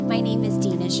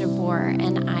is Jabor,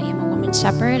 and I am a woman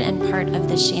shepherd and part of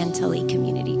the Chantilly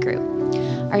community group.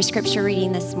 Our scripture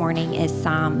reading this morning is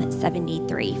Psalm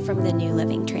 73 from the New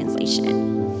Living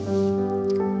Translation.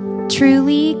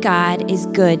 Truly, God is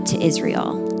good to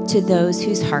Israel, to those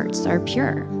whose hearts are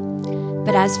pure.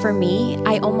 But as for me,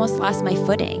 I almost lost my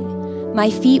footing. My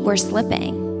feet were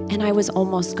slipping, and I was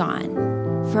almost gone.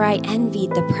 For I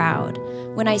envied the proud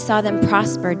when I saw them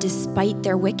prosper despite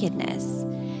their wickedness.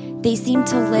 They seem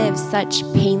to live such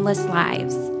painless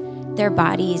lives. Their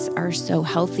bodies are so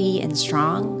healthy and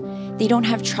strong. They don't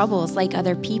have troubles like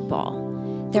other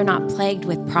people. They're not plagued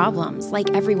with problems like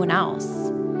everyone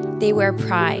else. They wear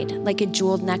pride like a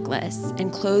jeweled necklace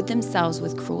and clothe themselves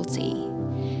with cruelty.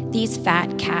 These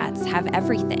fat cats have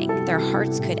everything their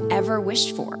hearts could ever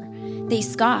wish for. They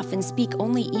scoff and speak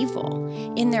only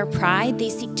evil. In their pride, they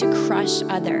seek to crush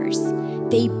others.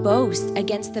 They boast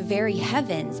against the very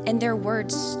heavens, and their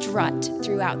words strut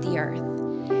throughout the earth.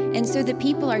 And so the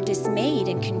people are dismayed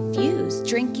and confused,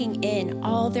 drinking in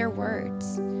all their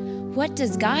words. What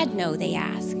does God know, they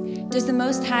ask? Does the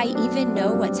Most High even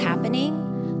know what's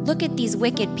happening? Look at these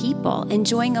wicked people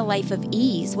enjoying a life of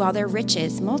ease while their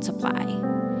riches multiply.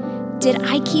 Did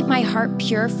I keep my heart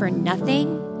pure for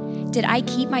nothing? Did I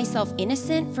keep myself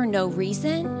innocent for no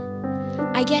reason?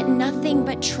 I get nothing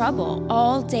but trouble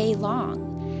all day long.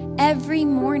 Every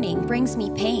morning brings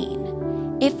me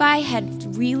pain. If I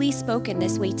had really spoken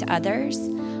this way to others,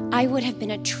 I would have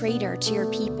been a traitor to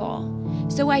your people.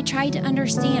 So I tried to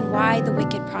understand why the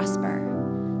wicked prosper.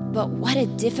 But what a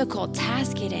difficult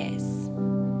task it is.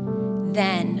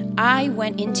 Then I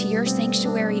went into your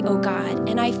sanctuary, O God,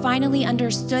 and I finally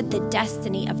understood the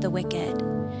destiny of the wicked.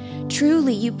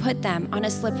 Truly, you put them on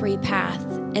a slippery path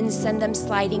and send them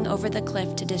sliding over the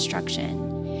cliff to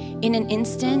destruction. In an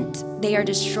instant, they are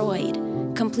destroyed,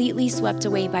 completely swept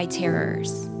away by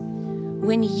terrors.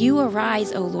 When you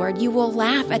arise, O Lord, you will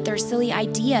laugh at their silly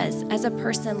ideas as a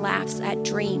person laughs at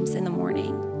dreams in the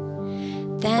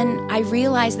morning. Then I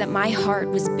realized that my heart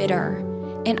was bitter,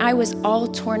 and I was all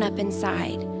torn up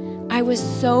inside. I was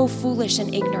so foolish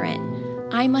and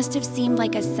ignorant. I must have seemed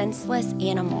like a senseless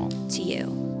animal to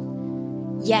you.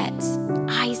 Yet,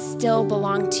 I still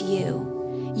belong to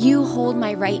you. You hold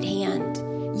my right hand.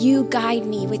 You guide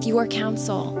me with your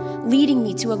counsel, leading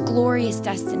me to a glorious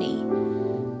destiny.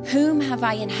 Whom have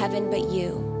I in heaven but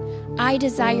you? I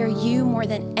desire you more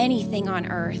than anything on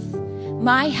earth.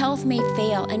 My health may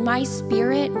fail and my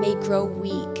spirit may grow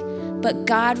weak, but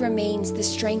God remains the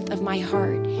strength of my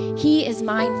heart. He is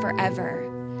mine forever.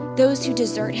 Those who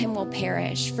desert him will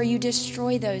perish, for you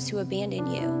destroy those who abandon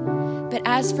you. But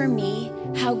as for me,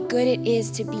 how good it is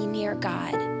to be near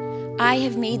God. I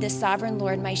have made the sovereign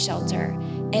Lord my shelter,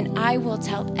 and I will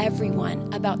tell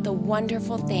everyone about the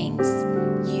wonderful things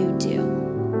you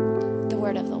do. The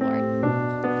word of the Lord.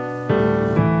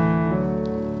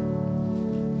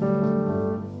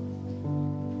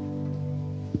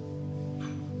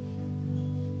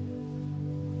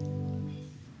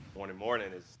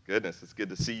 Morning. It's good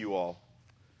to see you all.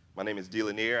 My name is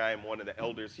Lanier. I am one of the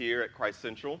elders here at Christ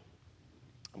Central.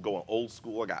 I'm going old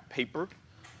school. I got paper.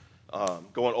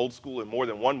 Going old school in more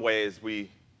than one way as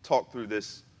we talk through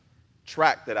this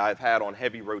track that I've had on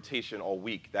heavy rotation all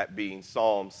week, that being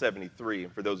Psalm 73.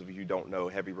 And for those of you who don't know,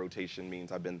 heavy rotation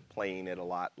means I've been playing it a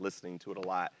lot, listening to it a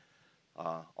lot.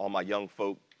 All my young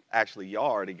folk, actually, y'all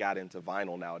already got into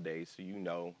vinyl nowadays, so you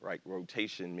know, right?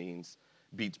 Rotation means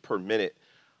beats per minute.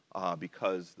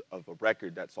 Because of a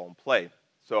record that's on play.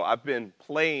 So I've been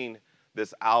playing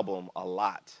this album a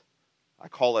lot. I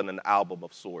call it an album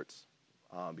of sorts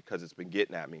because it's been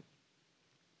getting at me.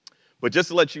 But just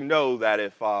to let you know that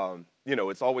if,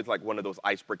 it's always like one of those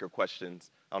icebreaker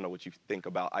questions. I don't know what you think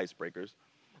about icebreakers.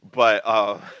 But,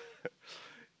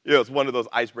 it's one of those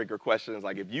icebreaker questions.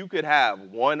 Like if you could have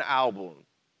one album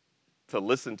to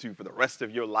listen to for the rest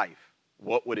of your life,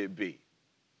 what would it be?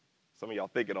 Some of y'all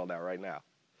thinking on that right now.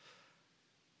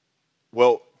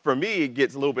 Well, for me, it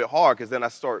gets a little bit hard because then I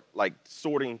start like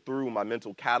sorting through my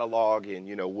mental catalog and,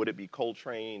 would it be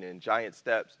Coltrane and Giant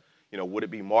Steps? Would it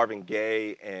be Marvin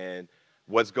Gaye and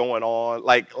what's going on?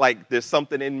 Like there's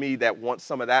something in me that wants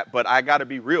some of that, but I got to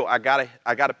be real. I got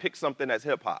to pick something that's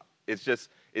hip hop.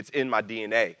 It's in my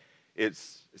DNA.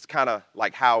 It's kind of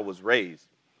like how I was raised.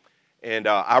 And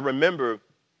I remember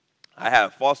I had a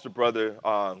foster brother,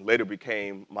 later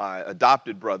became my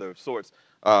adopted brother of sorts.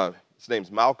 His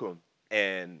name's Malcolm.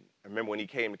 And I remember when he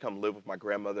came to come live with my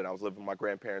grandmother, and I was living with my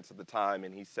grandparents at the time,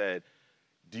 and he said,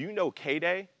 "Do you know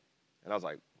K-Day?" And I was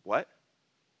like, "What?"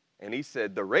 And he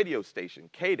said, "The radio station,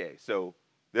 K-Day." So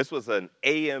this was an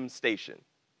AM station.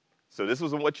 So this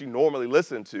wasn't what you normally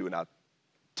listen to. And I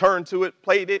turned to it,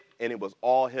 played it, and it was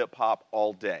all hip hop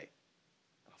all day.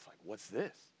 I was like, what's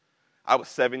this? I was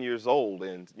 7 years old,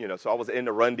 and so I was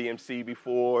into Run DMC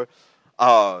before,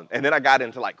 and then I got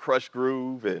into like Crush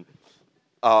Groove, and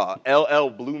LL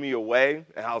blew me away,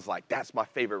 and I was like, that's my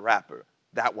favorite rapper,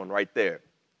 that one right there.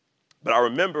 But I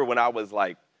remember when I was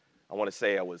like, I want to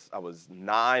say I was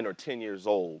 9 or 10 years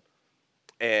old,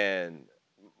 and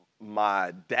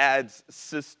my dad's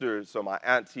sister, so my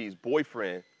auntie's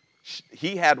boyfriend,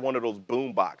 he had one of those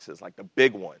boom boxes, like the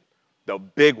big one,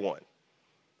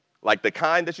 like the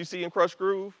kind that you see in Crush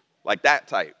Groove, like that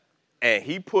type. And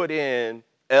he put in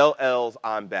LL's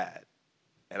I'm Bad,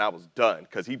 and I was done,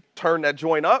 because he turned that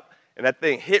joint up, and that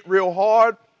thing hit real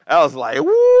hard. I was like,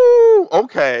 woo,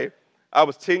 okay. I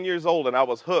was 10 years old, and I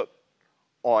was hooked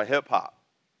on hip-hop.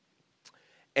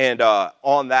 And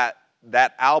on that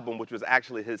album, which was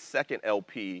actually his second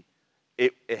LP,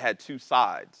 it had two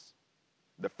sides.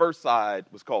 The first side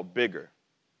was called Bigger,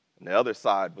 and the other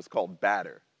side was called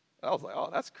Badder. And I was like, oh,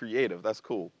 that's creative. That's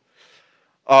cool.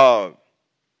 So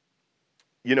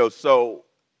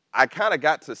I kind of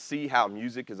got to see how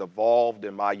music has evolved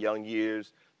in my young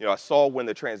years. I saw when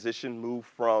the transition moved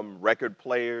from record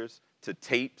players to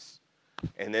tapes,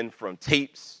 and then from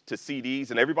tapes to CDs,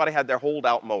 and everybody had their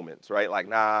holdout moments, right? Like,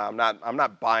 nah, I'm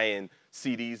not buying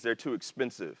CDs, they're too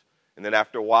expensive. And then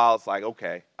after a while, it's like,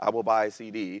 okay, I will buy a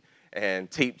CD,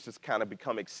 and tapes just kind of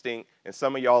become extinct. And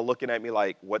some of y'all looking at me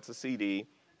like, what's a CD?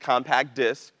 Compact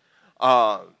disc.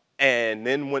 And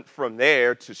then went from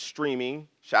there to streaming.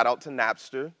 Shout out to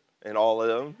Napster and all of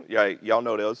them. Yeah, y'all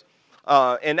know those.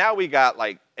 And now we got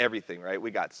like everything, right? We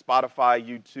got Spotify,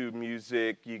 YouTube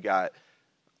Music, we got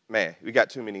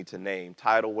too many to name,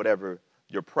 Tidal, whatever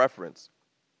your preference.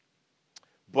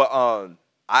 But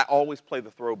I always play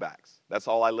the throwbacks. That's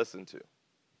all I listen to,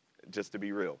 just to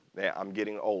be real. Man, I'm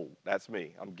getting old. That's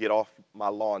me. I'm get off my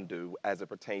lawn do as it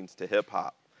pertains to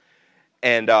hip-hop.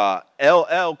 And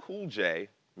LL Cool J,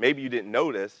 maybe you didn't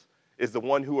notice, is the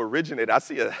one who originated. I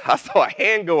saw a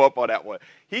hand go up on that one.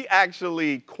 He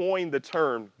actually coined the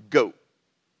term GOAT.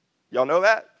 Y'all know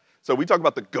that? So we talk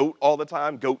about the GOAT all the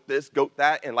time, GOAT this, GOAT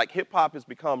that, and like hip-hop has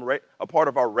become a part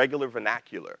of our regular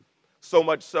vernacular. So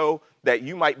much so that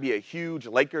you might be a huge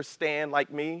Lakers stan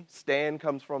like me. Stan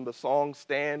comes from the song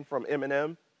Stan from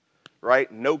Eminem,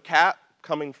 right? No Cap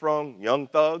coming from Young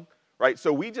Thug, right?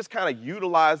 So we just kind of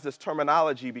utilize this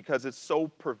terminology because it's so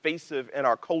pervasive in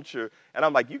our culture. And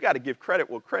I'm like, you got to give credit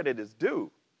where credit is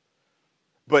due.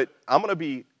 But I'm going to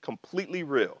be completely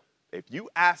real. If you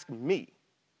ask me,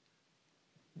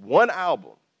 one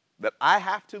album that I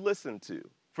have to listen to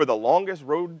for the longest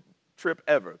road trip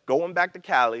ever, going back to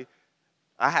Cali,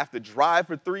 I have to drive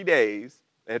for 3 days,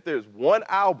 and if there's one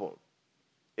album,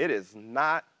 it is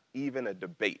not even a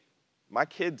debate. My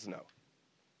kids know.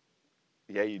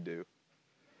 Yeah, you do.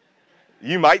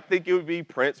 You might think it would be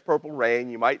Prince, Purple Rain.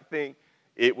 You might think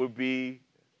it would be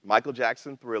Michael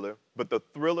Jackson, Thriller. But the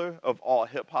thriller of all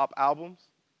hip-hop albums,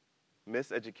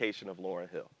 Miseducation of Lauryn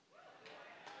Hill.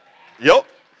 Yup.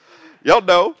 Y'all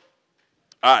know.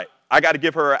 All right, I got to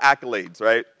give her accolades,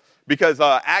 right? Because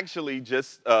actually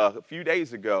just a few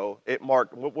days ago, it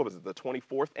marked, what was it, the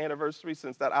 24th anniversary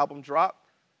since that album dropped?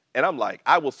 And I'm like,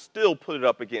 I will still put it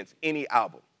up against any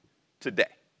album today.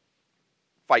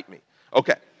 Fight me.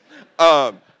 Okay.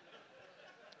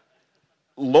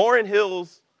 Lauryn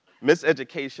Hill's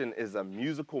Miseducation is a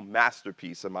musical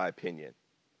masterpiece, in my opinion.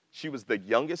 She was the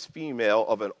youngest female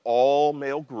of an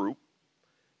all-male group.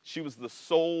 She was the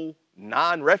sole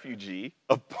non-refugee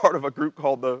of part of a group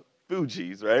called the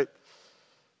Fugees, right?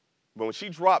 But when she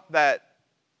dropped that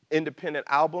independent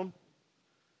album,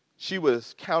 she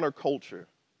was counterculture,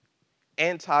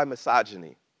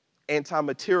 anti-misogyny,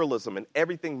 anti-materialism, and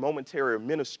everything momentary or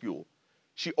minuscule.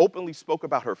 She openly spoke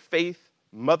about her faith,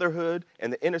 motherhood,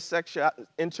 and the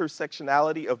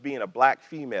intersectionality of being a black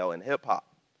female in hip-hop.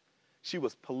 She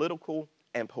was political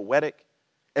and poetic.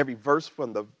 Every verse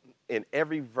was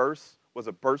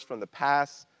a burst from the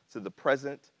past to the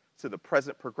present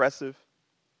progressive.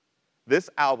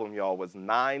 This album, y'all, was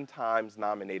 9 times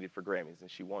nominated for Grammys, and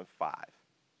she won 5. It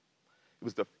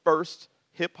was the first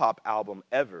hip-hop album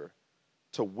ever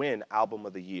to win Album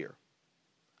of the Year.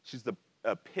 She's the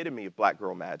epitome of black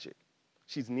girl magic.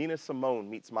 She's Nina Simone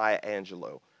meets Maya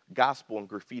Angelou, gospel and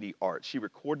graffiti art. She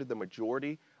recorded the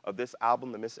majority of this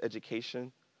album, The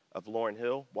Miseducation of Lauryn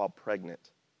Hill, while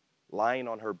pregnant, lying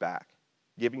on her back,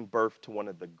 giving birth to one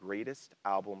of the greatest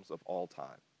albums of all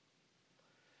time.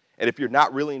 And if you're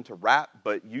not really into rap,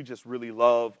 but you just really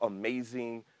love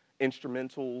amazing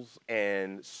instrumentals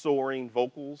and soaring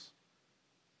vocals,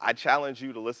 I challenge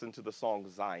you to listen to the song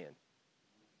Zion.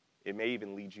 It may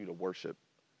even lead you to worship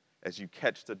as you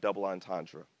catch the double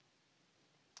entendre.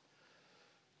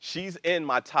 She's in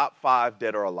my top 5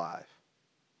 dead or alive,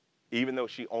 even though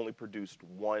she only produced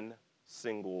one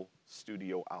single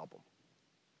studio album.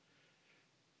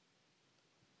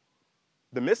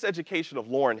 The Miseducation of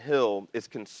Lauryn Hill is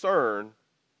concerned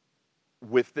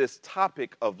with this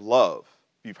topic of love.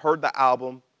 If you've heard the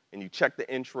album and you check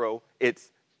the intro,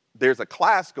 there's a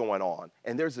class going on,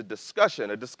 and there's a discussion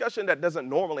that doesn't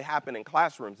normally happen in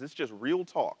classrooms. It's just real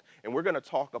talk, and we're going to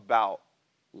talk about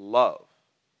love.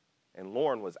 And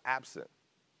Lauryn was absent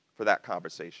for that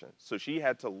conversation, so she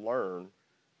had to learn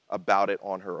about it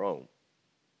on her own.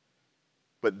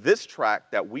 But this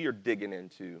track that we are digging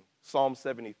into, Psalm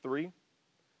 73,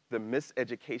 the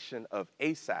Miseducation of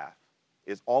Asaph,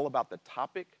 is all about the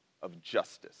topic of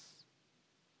justice.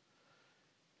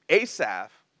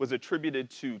 Asaph was attributed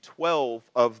to 12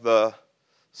 of the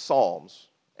Psalms,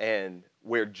 and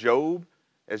where Job,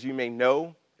 as you may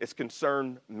know, is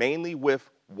concerned mainly with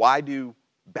why do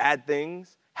bad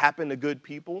things happen to good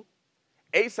people,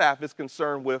 Asaph is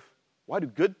concerned with why do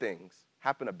good things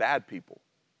happen to bad people.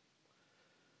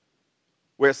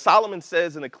 Where Solomon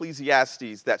says in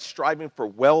Ecclesiastes that striving for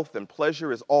wealth and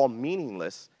pleasure is all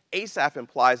meaningless, Asaph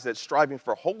implies that striving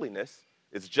for holiness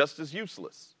is just as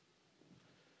useless.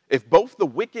 If both the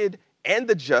wicked and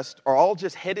the just are all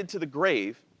just headed to the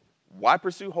grave, why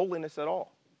pursue holiness at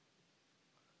all?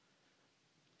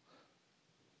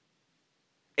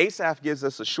 Asaph gives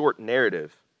us a short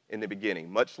narrative in the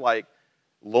beginning, much like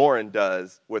Lauryn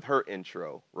does with her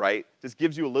intro, right? Just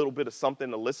gives you a little bit of something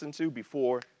to listen to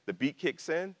before the beat kicks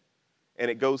in, and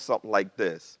it goes something like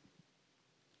this.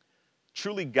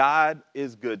 Truly, God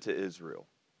is good to Israel,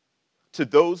 to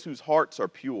those whose hearts are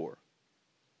pure.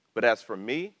 But as for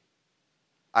me,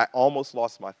 I almost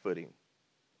lost my footing.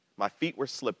 My feet were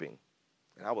slipping,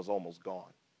 and I was almost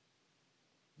gone.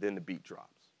 Then the beat drops.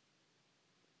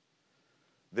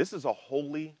 This is a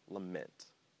holy lament.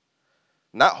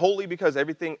 Not holy because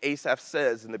everything Asaph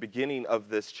says in the beginning of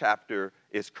this chapter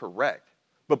is correct,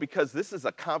 but because this is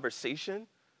a conversation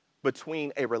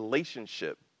between a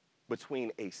relationship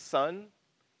between a son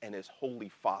and his holy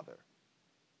father.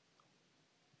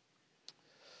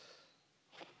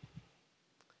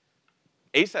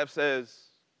 Asaph says,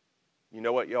 you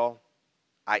know what, y'all?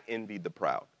 I envied the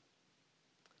proud.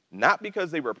 Not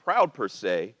because they were proud per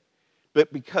se,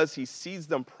 but because he sees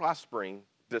them prospering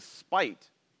despite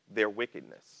their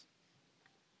wickedness.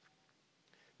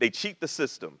 They cheat the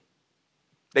system.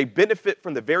 They benefit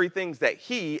from the very things that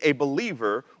he, a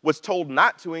believer, was told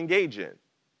not to engage in.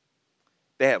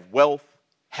 They have wealth,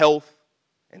 health,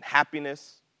 and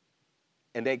happiness,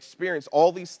 and they experience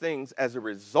all these things as a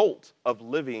result of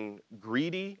living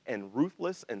greedy and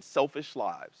ruthless and selfish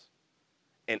lives.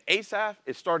 And Asaph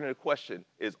is starting to question,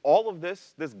 is all of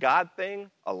this God thing,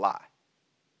 a lie?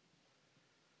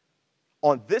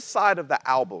 On this side of the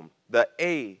album, the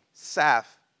Asaph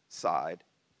side,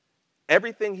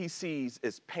 everything he sees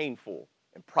is painful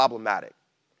and problematic.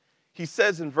 He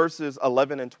says in verses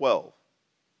 11 and 12,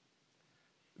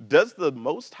 does the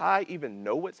Most High even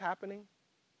know what's happening?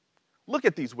 Look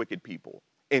at these wicked people,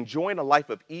 enjoying a life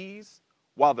of ease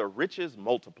while their riches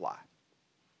multiply.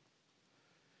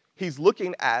 He's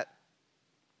looking at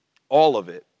all of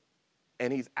it,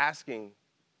 and he's asking,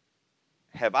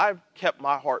 have I kept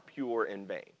my heart pure in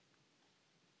vain?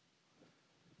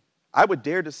 I would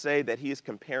dare to say that he is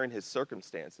comparing his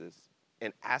circumstances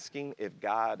and asking if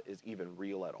God is even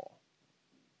real at all.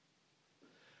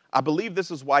 I believe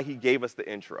this is why he gave us the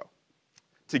intro,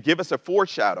 to give us a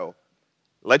foreshadow,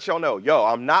 let y'all know,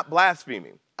 I'm not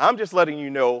blaspheming. I'm just letting you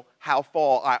know how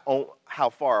far I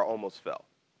almost fell.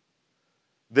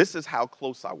 This is how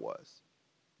close I was.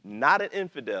 Not an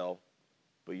infidel,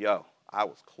 but I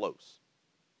was close.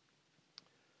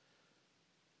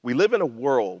 We live in a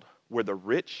world where the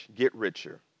rich get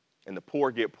richer and the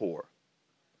poor get poor,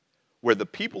 where the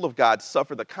people of God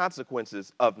suffer the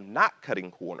consequences of not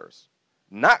cutting corners,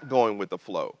 not going with the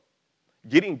flow,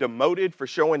 getting demoted for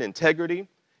showing integrity,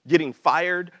 getting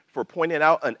fired for pointing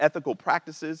out unethical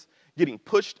practices, getting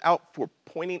pushed out for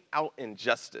pointing out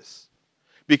injustice.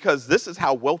 Because this is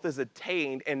how wealth is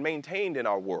attained and maintained in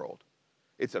our world.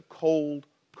 It's a cold,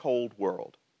 cold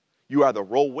world. You either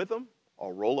roll with them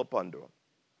or roll up under them.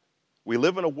 We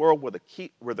live in a world where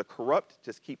the corrupt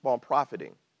just keep on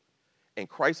profiting, and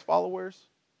Christ followers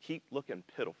keep looking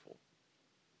pitiful.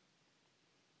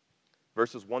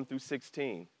 Verses 1 through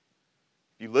 16,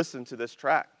 if you listen to this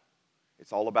track,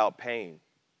 it's all about pain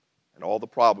and all the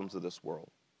problems of this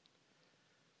world.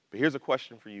 But here's a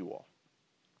question for you all.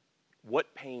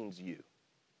 What pains you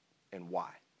and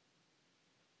why?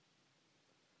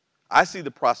 I see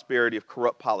the prosperity of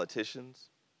corrupt politicians,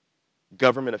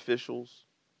 government officials,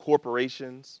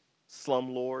 corporations,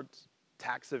 slumlords,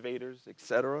 tax evaders,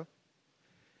 etc.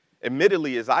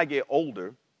 Admittedly, as I get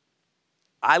older,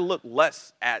 I look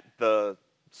less at the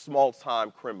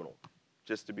small-time criminal,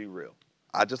 just to be real.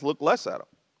 I just look less at him.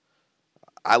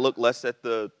 I look less at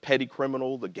the petty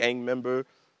criminal, the gang member,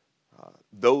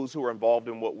 those who are involved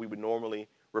in what we would normally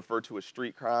refer to as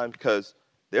street crime, because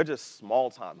they're just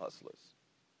small-time hustlers.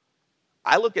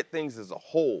 I look at things as a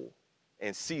whole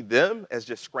and see them as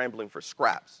just scrambling for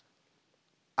scraps.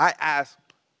 I ask,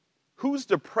 who's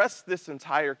depressed this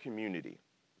entire community?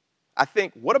 I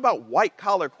think, what about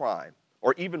white-collar crime,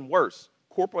 or even worse,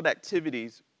 corporate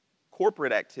activities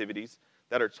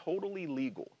that are totally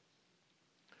legal?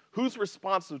 Who's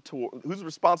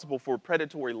responsible for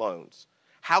predatory loans,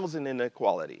 housing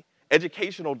inequality,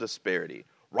 educational disparity,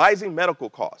 rising medical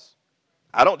costs?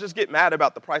 I don't just get mad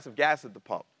about the price of gas at the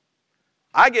pump.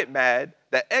 I get mad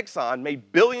that Exxon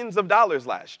made billions of dollars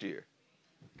last year.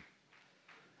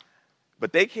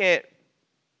 But they can't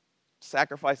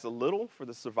sacrifice a little for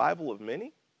the survival of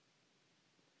many?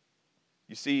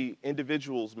 You see,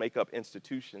 individuals make up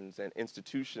institutions, and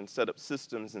institutions set up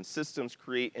systems, and systems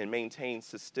create and maintain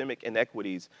systemic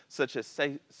inequities such as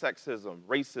sexism,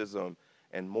 racism,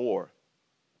 and more.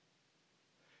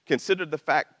 Consider the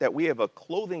fact that we have a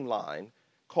clothing line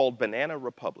called Banana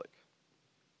Republic,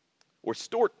 or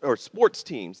sports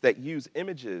teams that use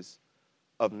images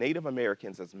of Native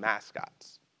Americans as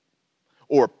mascots,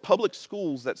 or public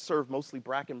schools that serve mostly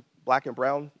black and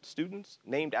brown students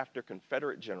named after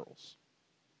Confederate generals.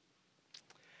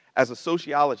 As a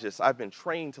sociologist, I've been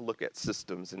trained to look at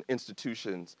systems and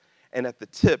institutions, and at the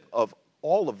tip of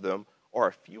all of them are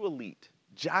a few elite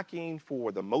jockeying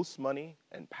for the most money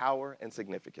and power and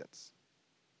significance.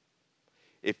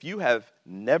 If you have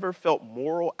never felt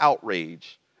moral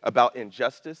outrage about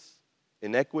injustice,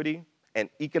 inequity, and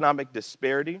economic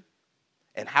disparity,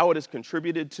 and how it has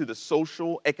contributed to the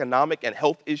social, economic, and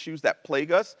health issues that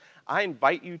plague us, I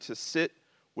invite you to sit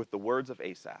with the words of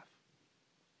Asaph.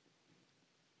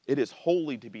 It is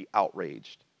holy to be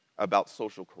outraged about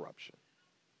social corruption.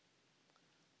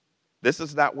 This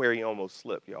is not where he almost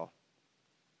slipped, y'all.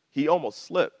 He almost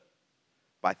slipped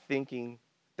by thinking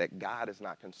that God is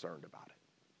not concerned about it.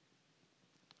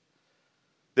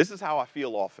 This is how I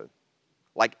feel often,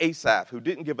 like Asaph, who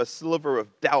didn't give a sliver of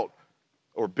doubt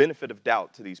or benefit of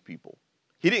doubt to these people.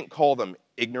 He didn't call them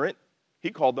ignorant.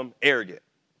 He called them arrogant.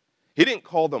 He didn't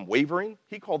call them wavering.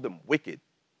 He called them wicked.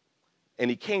 And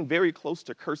he came very close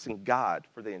to cursing God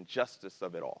for the injustice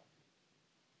of it all.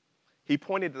 He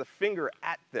pointed the finger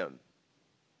at them,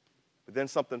 but then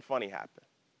something funny happened.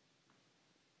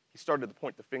 He started to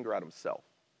point the finger at himself.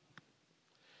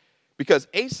 Because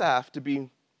Asaph, to be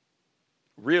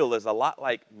real, is a lot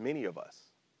like many of us.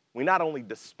 We not only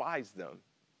despise them,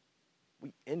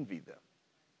 we envy them.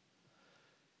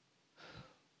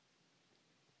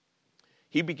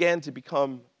 He began to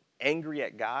become angry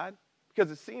at God because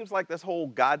it seems like this whole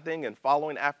God thing and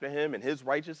following after him and his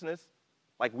righteousness,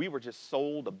 like we were just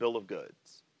sold a bill of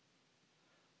goods.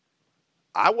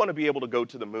 I want to be able to go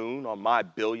to the moon on my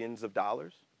billions of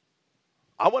dollars.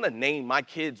 I want to name my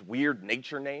kids weird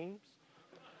nature names.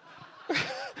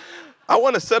 I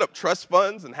want to set up trust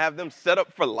funds and have them set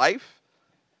up for life.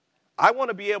 I want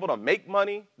to be able to make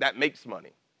money that makes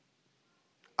money.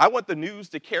 I want the news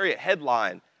to carry a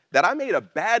headline that I made a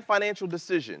bad financial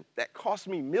decision that cost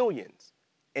me millions,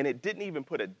 and it didn't even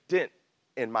put a dent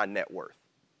in my net worth.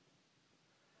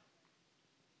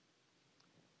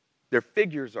 Their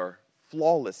figures are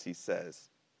flawless, he says,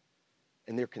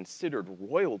 and they're considered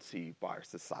royalty by our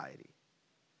society.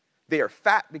 They are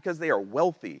fat because they are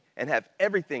wealthy and have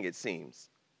everything, it seems.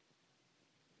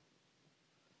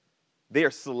 They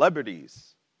are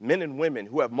celebrities, men and women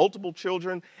who have multiple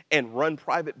children and run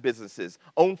private businesses,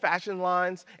 own fashion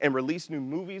lines, and release new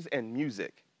movies and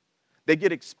music. They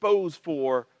get exposed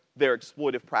for their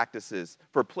exploitive practices,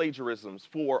 for plagiarisms,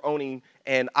 for owning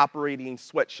and operating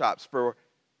sweatshops, for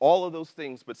all of those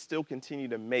things, but still continue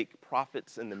to make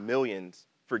profits in the millions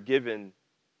forgiven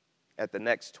at the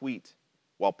next tweet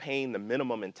while paying the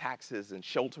minimum in taxes and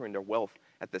sheltering their wealth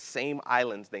at the same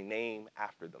islands they name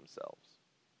after themselves.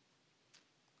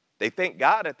 They thank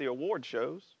God at the award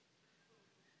shows,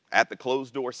 at the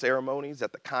closed-door ceremonies,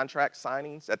 at the contract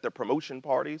signings, at their promotion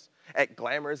parties, at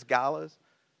glamorous galas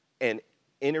and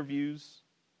interviews,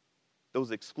 those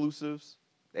exclusives,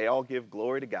 they all give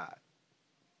glory to God.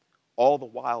 All the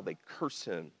while they curse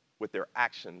him with their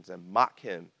actions and mock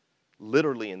him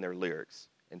literally in their lyrics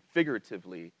and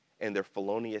figuratively in their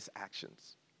felonious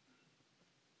actions.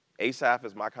 Asaph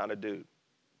is my kind of dude.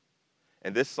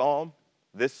 And this song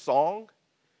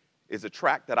is a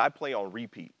track that I play on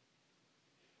repeat.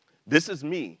 This is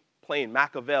me playing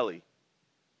Machiavelli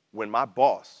when my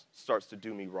boss starts to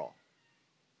do me wrong.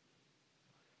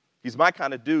 He's my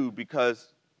kind of dude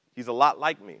because he's a lot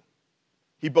like me.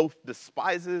 He both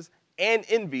despises and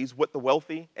envies what the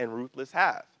wealthy and ruthless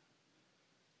have.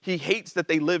 He hates that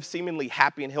they live seemingly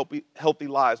happy and healthy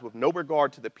lives with no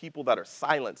regard to the people that are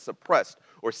silenced, suppressed,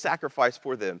 or sacrificed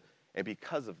for them and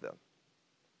because of them.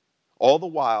 All the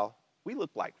while, we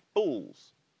look like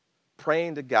fools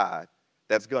praying to God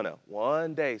that's going to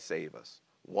one day save us,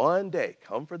 one day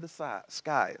come for the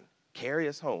sky and carry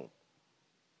us home.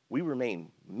 We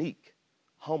remain meek,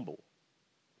 humble,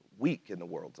 weak in the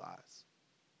world's eyes.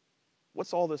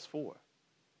 What's all this for?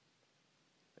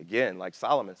 Again, like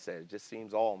Solomon said, it just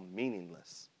seems all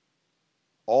meaningless,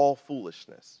 all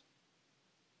foolishness.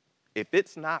 If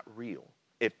it's not real,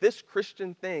 if this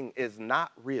Christian thing is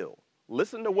not real,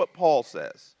 listen to what Paul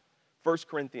says, 1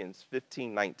 Corinthians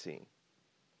 15:19.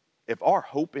 If our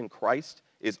hope in Christ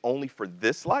is only for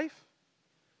this life,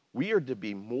 we are to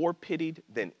be more pitied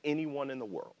than anyone in the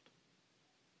world.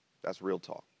 That's real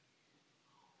talk.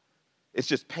 It's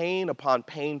just pain upon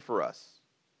pain for us.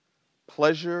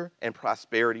 Pleasure and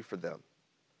prosperity for them.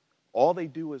 All they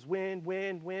do is win,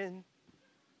 win, win,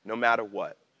 no matter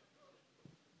what.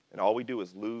 And all we do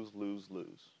is lose, lose,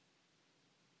 lose.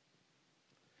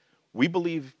 We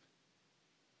believe,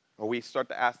 or we start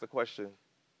to ask the question,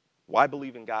 why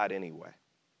believe in God anyway?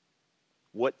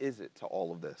 What is it to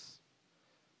all of this?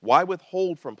 Why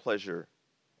withhold from pleasure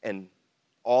and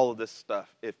all of this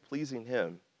stuff if pleasing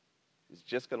him is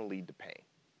just going to lead to pain?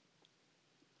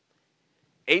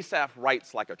 Asaph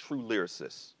writes like a true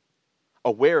lyricist,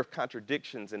 aware of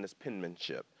contradictions in his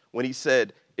penmanship. When he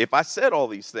said, if I said all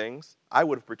these things, I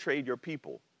would have betrayed your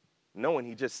people, knowing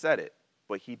he just said it,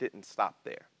 but he didn't stop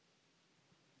there.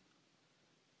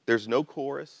 There's no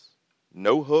chorus,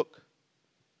 no hook,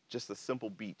 just a simple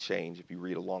beat change if you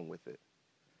read along with it.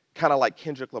 Kind of like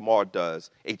Kendrick Lamar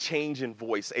does, a change in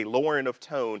voice, a lowering of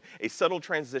tone, a subtle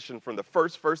transition from the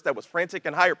first verse that was frantic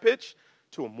and higher pitch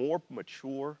to a more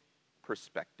mature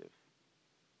perspective.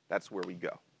 That's where we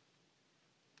go.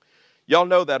 Y'all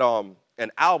know that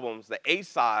in albums, the A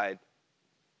side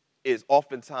is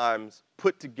oftentimes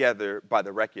put together by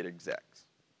the record execs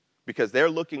because they're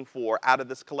looking for, out of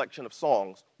this collection of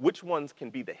songs, which ones can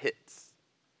be the hits,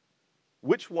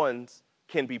 which ones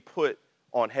can be put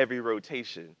on heavy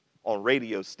rotation, on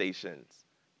radio stations,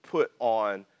 put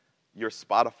on your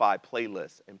Spotify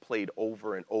playlist and played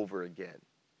over and over again.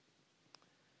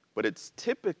 But it's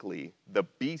typically the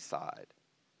B side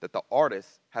that the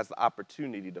artist has the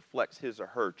opportunity to flex his or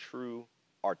her true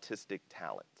artistic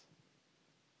talent.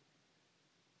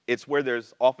 It's where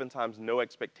there's oftentimes no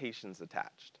expectations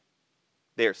attached.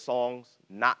 They are songs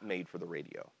not made for the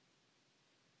radio.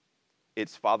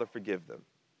 It's Father Forgive Them.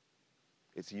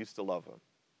 It's Used to Love Him.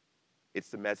 It's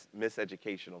the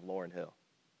Miseducation of Lauryn Hill.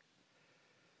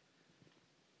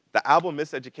 The album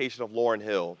Miseducation of Lauryn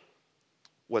Hill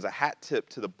was a hat tip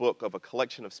to the book of a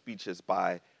collection of speeches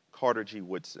by Carter G.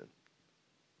 Woodson,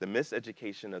 The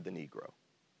Miseducation of the Negro.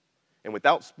 And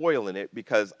without spoiling it,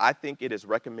 because I think it is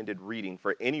recommended reading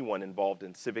for anyone involved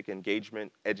in civic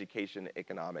engagement, education, and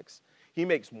economics, he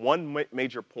makes one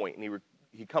major point, and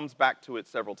he comes back to it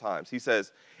several times. He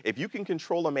says, if you can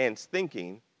control a man's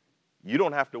thinking, you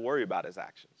don't have to worry about his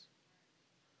actions.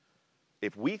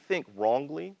 If we think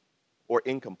wrongly or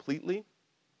incompletely,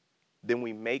 then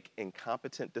we make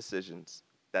incompetent decisions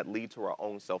that lead to our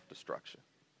own self-destruction.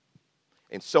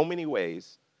 In so many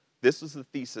ways, this is the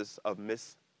thesis of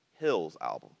Miss Hill's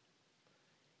album.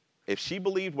 If she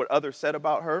believed what others said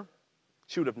about her,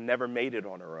 she would have never made it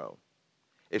on her own.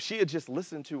 If she had just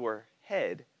listened to her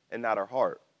head and not her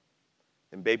heart,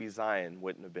 then baby Zion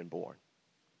wouldn't have been born.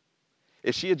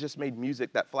 If she had just made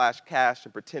music that flashed cash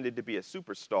and pretended to be a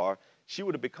superstar, she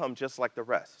would have become just like the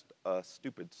rest, a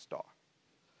stupid star.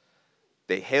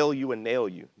 They hail you and nail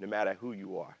you, no matter who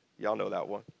you are. Y'all know that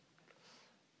one.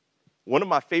 One of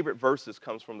my favorite verses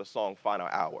comes from the song Final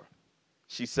Hour.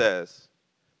 She says,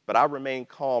 but I remain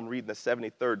calm reading the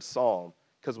 73rd Psalm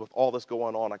because with all this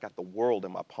going on, I got the world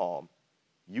in my palm.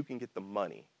 You can get the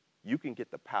money. You can get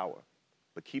the power.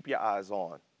 But keep your eyes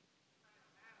on.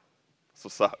 That's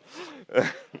what's up.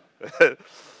 All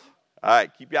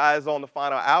right, keep your eyes on the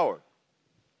final hour.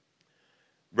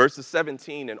 Verses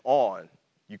 17 and on,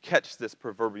 you catch this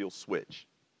proverbial switch.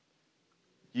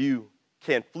 You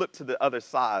can flip to the other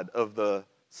side of the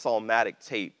psalmatic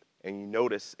tape and you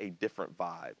notice a different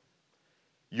vibe.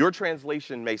 Your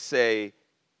translation may say,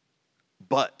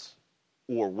 but,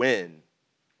 or when,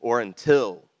 or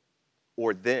until,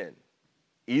 or then.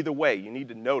 Either way, you need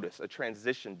to notice a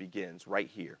transition begins right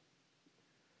here.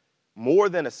 More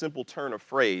than a simple turn of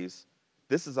phrase,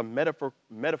 this is a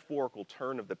metaphorical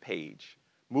turn of the page,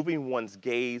 moving one's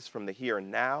gaze from the here and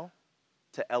now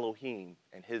to Elohim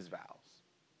and his vows.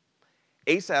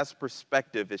 Asaph's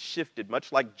perspective is shifted,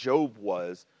 much like Job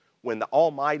was when the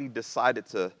Almighty decided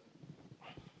to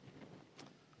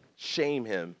shame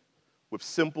him with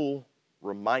simple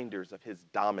reminders of his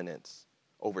dominance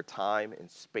over time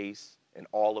and space and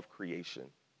all of creation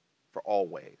for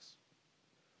always.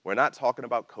 We're not talking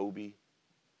about Kobe,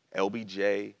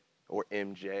 LBJ, or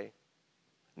MJ.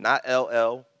 Not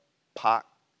LL, Pac,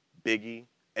 Biggie,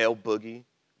 L Boogie,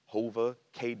 Hova,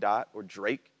 K. Dot, or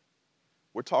Drake.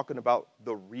 We're talking about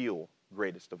the real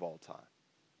greatest of all time.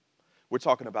 We're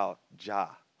talking about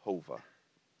Jehovah.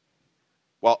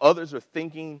 While others are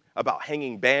thinking about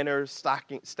hanging banners,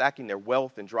 stacking their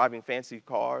wealth, and driving fancy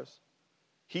cars,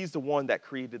 he's the one that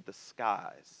created the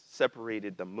skies,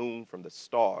 separated the moon from the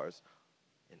stars,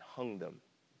 and hung them.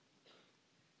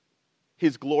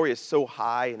 His glory is so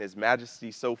high and his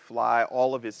majesty so fly,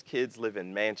 all of his kids live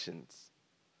in mansions.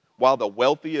 While the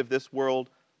wealthy of this world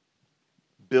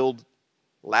build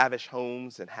lavish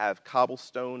homes and have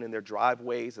cobblestone in their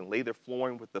driveways and lay their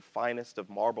flooring with the finest of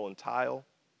marble and tile,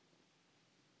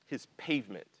 his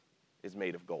pavement is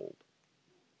made of gold.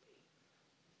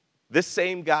 This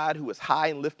same God who is high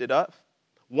and lifted up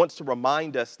wants to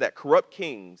remind us that corrupt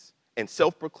kings and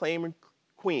self-proclaimed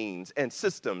queens and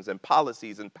systems and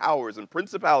policies and powers and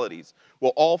principalities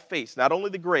will all face not only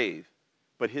the grave,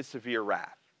 but his severe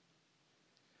wrath.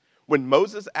 When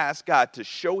Moses asked God to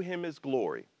show him his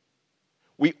glory,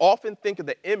 we often think of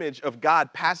the image of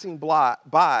God passing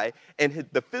by and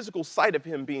the physical sight of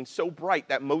him being so bright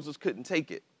that Moses couldn't take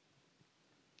it.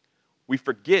 We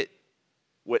forget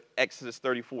what Exodus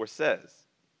 34 says,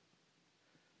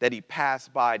 that he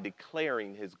passed by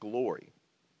declaring his glory.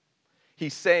 He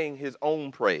sang his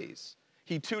own praise.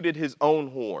 He tooted his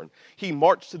own horn. He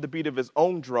marched to the beat of his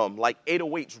own drum, like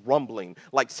 808s rumbling,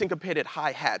 like syncopated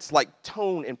hi-hats, like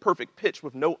tone in perfect pitch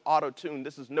with no auto-tune.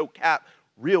 This is no cap,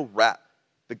 real rap.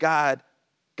 God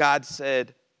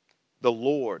said, the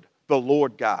Lord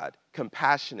God,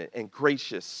 compassionate and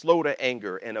gracious, slow to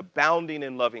anger, and abounding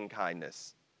in loving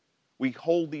kindness. We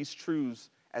hold these truths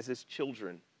as his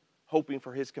children, hoping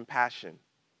for his compassion,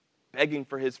 begging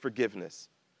for his forgiveness,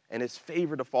 and his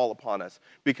favor to fall upon us,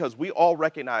 because we all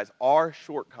recognize our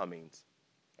shortcomings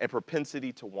and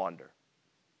propensity to wander.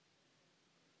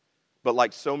 But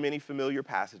like so many familiar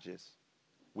passages,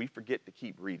 we forget to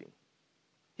keep reading.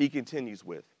 He continues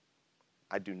with,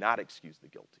 I do not excuse the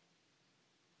guilty.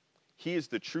 He is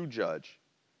the true judge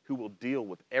who will deal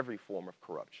with every form of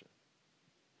corruption,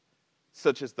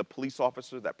 such as the police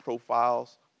officer that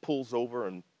profiles, pulls over,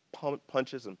 and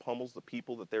punches and pummels the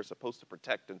people that they're supposed to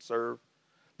protect and serve,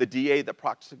 the DA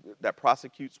that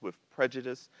prosecutes with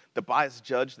prejudice, the biased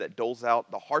judge that doles out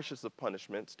the harshest of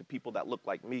punishments to people that look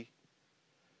like me,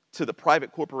 to the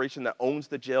private corporation that owns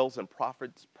the jails and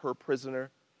profits per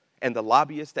prisoner, and the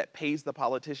lobbyist that pays the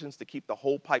politicians to keep the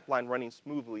whole pipeline running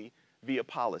smoothly via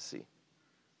policy.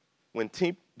 When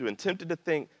tempted to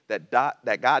think that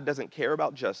God doesn't care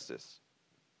about justice,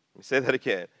 let me say that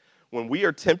again. When we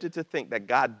are tempted to think that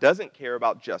God doesn't care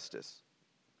about justice,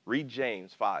 read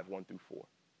James 5, 1 through 4.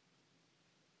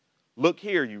 Look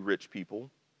here, you rich people.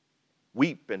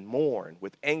 Weep and mourn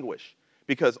with anguish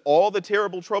because all the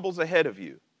terrible troubles ahead of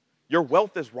you. Your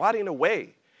wealth is rotting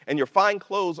away, and your fine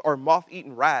clothes are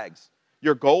moth-eaten rags.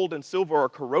 Your gold and silver are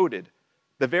corroded.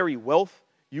 The very wealth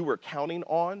you were counting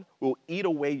on will eat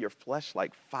away your flesh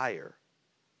like fire.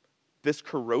 This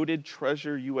corroded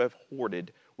treasure you have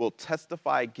hoarded will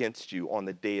testify against you on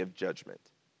the day of judgment.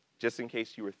 Just in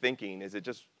case you were thinking, is it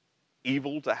just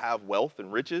evil to have wealth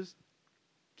and riches?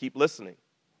 Keep listening.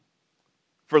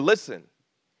 For listen,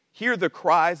 hear the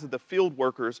cries of the field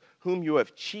workers whom you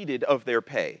have cheated of their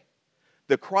pay.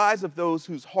 The cries of those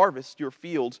whose harvest your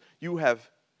fields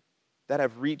that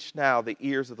have reached now the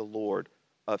ears of the Lord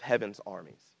of heaven's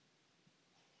armies.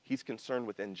 He's concerned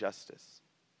with injustice.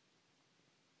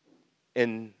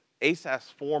 In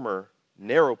Asaph's former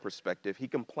narrow perspective, he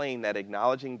complained that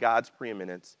acknowledging God's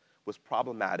preeminence was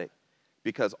problematic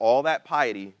because all that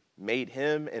piety made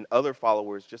him and other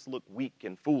followers just look weak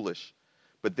and foolish.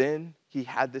 But then he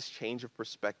had this change of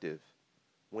perspective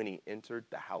when he entered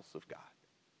the house of God.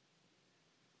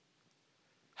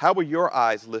 How were your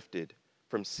eyes lifted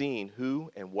from seeing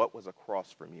who and what was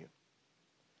across from you,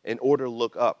 in order to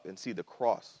look up and see the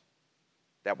cross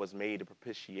that was made a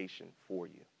propitiation for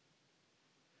you?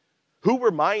 Who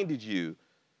reminded you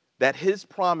that his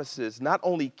promises not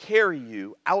only carry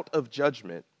you out of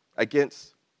judgment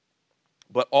against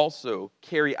but also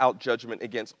carry out judgment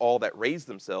against all that raise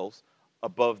themselves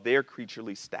above their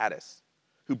creaturely status,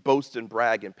 who boast and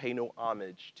brag and pay no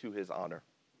homage to his honor.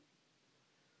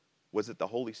 Was it the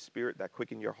Holy Spirit that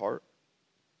quickened your heart,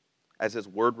 as his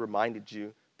word reminded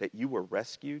you that you were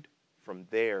rescued from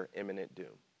their imminent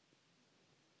doom?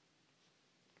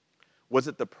 Was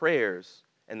it the prayers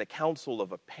and the counsel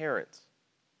of a parent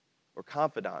or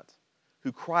confidant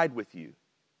who cried with you,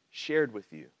 shared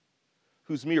with you,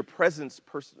 whose mere presence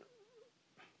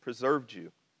preserved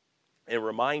you and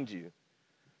remind you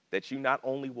that you not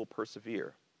only will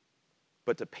persevere,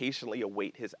 but to patiently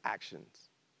await his actions,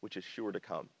 which is sure to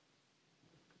come?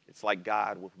 It's like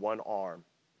God with one arm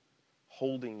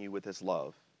holding you with his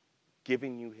love,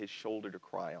 giving you his shoulder to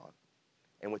cry on,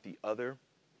 and with the other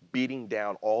beating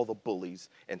down all the bullies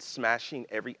and smashing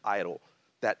every idol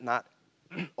that not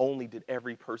only did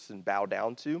every person bow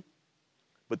down to,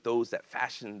 but those that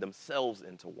fashioned themselves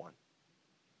into one.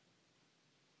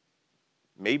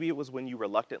 Maybe it was when you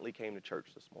reluctantly came to church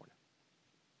this morning,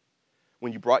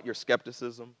 when you brought your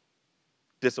skepticism,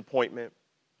 disappointment,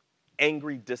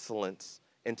 angry dissolence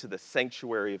into the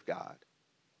sanctuary of God,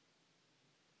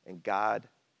 and God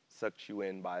sucked you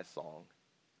in by a song.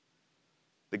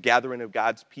 The gathering of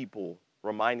God's people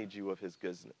reminded you of his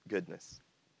goodness.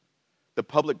 The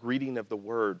public reading of the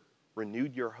word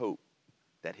renewed your hope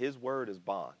that his word is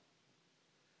bond.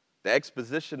 The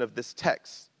exposition of this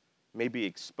text maybe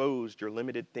exposed your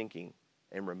limited thinking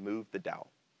and removed the doubt.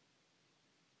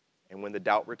 And when the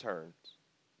doubt returns,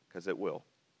 because it will,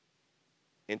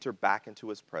 enter back into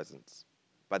his presence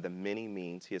by the many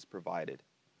means he has provided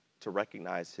to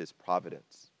recognize his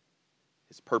providence,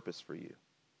 his purpose for you,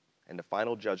 and the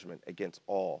final judgment against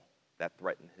all that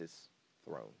threaten his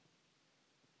throne.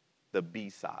 The B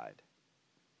side,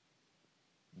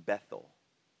 Bethel,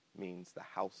 means the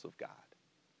house of God.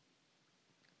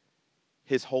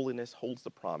 His holiness holds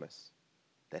the promise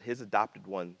that his adopted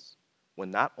ones will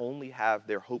not only have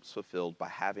their hopes fulfilled by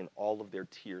having all of their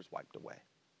tears wiped away,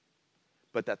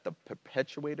 but that the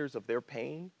perpetuators of their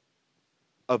pain,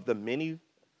 of the many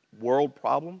world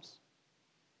problems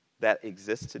that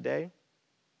exist today,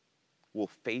 will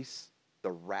face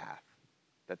the wrath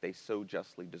that they so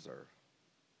justly deserve.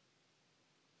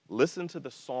 Listen to the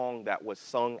song that was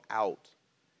sung out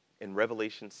in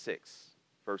Revelation 6,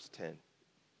 verse 10.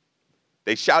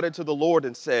 They shouted to the Lord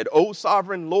and said, "O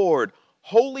sovereign Lord,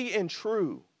 holy and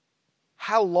true,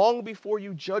 how long before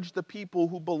you judge the people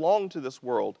who belong to this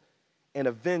world and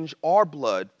avenge our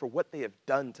blood for what they have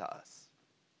done to us?"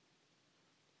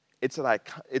 It's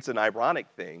an ironic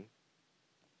thing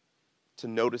to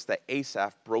notice that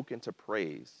Asaph broke into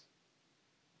praise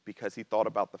because he thought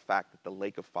about the fact that the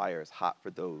lake of fire is hot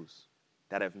for those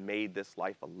that have made this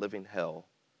life a living hell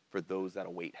for those that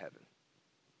await heaven.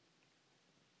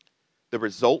 The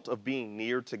result of being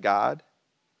near to God,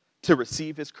 to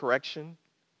receive his correction,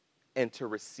 and to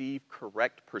receive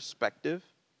correct perspective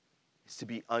is to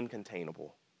be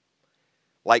uncontainable.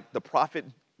 Like the prophet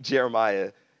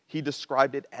Jeremiah, he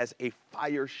described it as a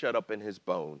fire shut up in his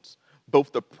bones.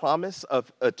 Both the promise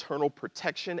of eternal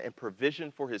protection and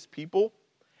provision for his people,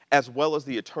 as well as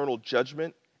the eternal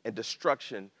judgment and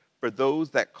destruction for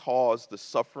those that cause the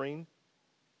suffering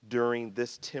during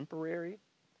this temporary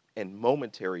and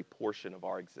momentary portion of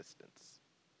our existence.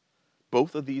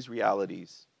 Both of these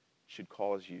realities should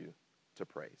cause you to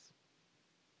praise.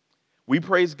 We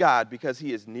praise God because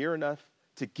he is near enough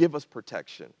to give us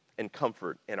protection and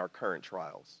comfort in our current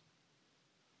trials.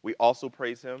 We also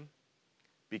praise him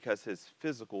because his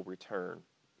physical return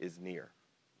is near.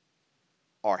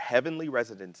 Our heavenly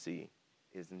residency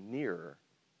is nearer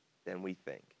than we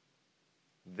think.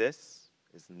 This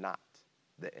is not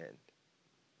the end.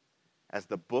 As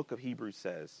the book of Hebrews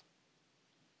says,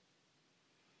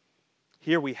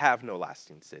 here we have no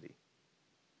lasting city,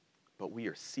 but we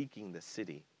are seeking the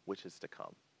city which is to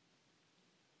come.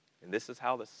 And this is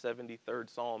how the 73rd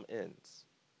Psalm ends,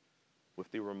 with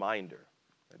the reminder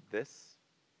that this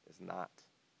is not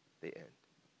the end.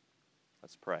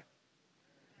 Let's pray.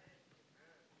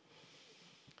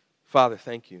 Father,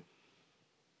 thank you.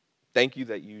 Thank you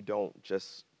that you don't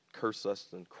just curse us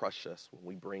and crush us when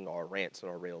we bring our rants and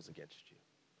our rails against you.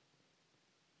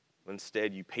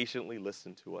 Instead, you patiently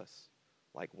listen to us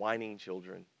like whining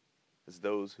children, as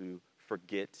those who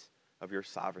forget of your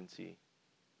sovereignty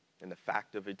and the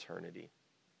fact of eternity.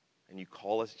 And you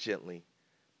call us gently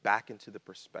back into the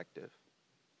perspective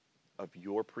of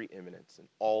your preeminence in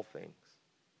all things,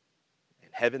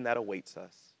 and heaven that awaits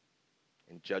us,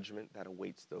 and judgment that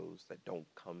awaits those that don't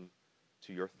come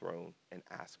to your throne and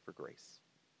ask for grace.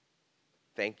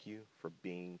 Thank you for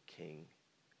being King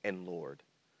and Lord,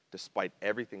 despite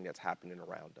everything that's happening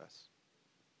around us,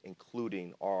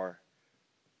 including our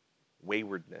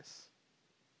waywardness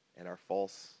and our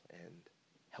false and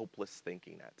helpless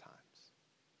thinking at times.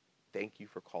 Thank you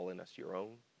for calling us your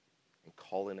own and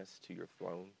calling us to your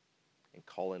throne and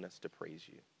calling us to praise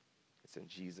you. It's in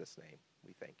Jesus' name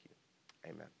we thank you.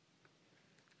 Amen.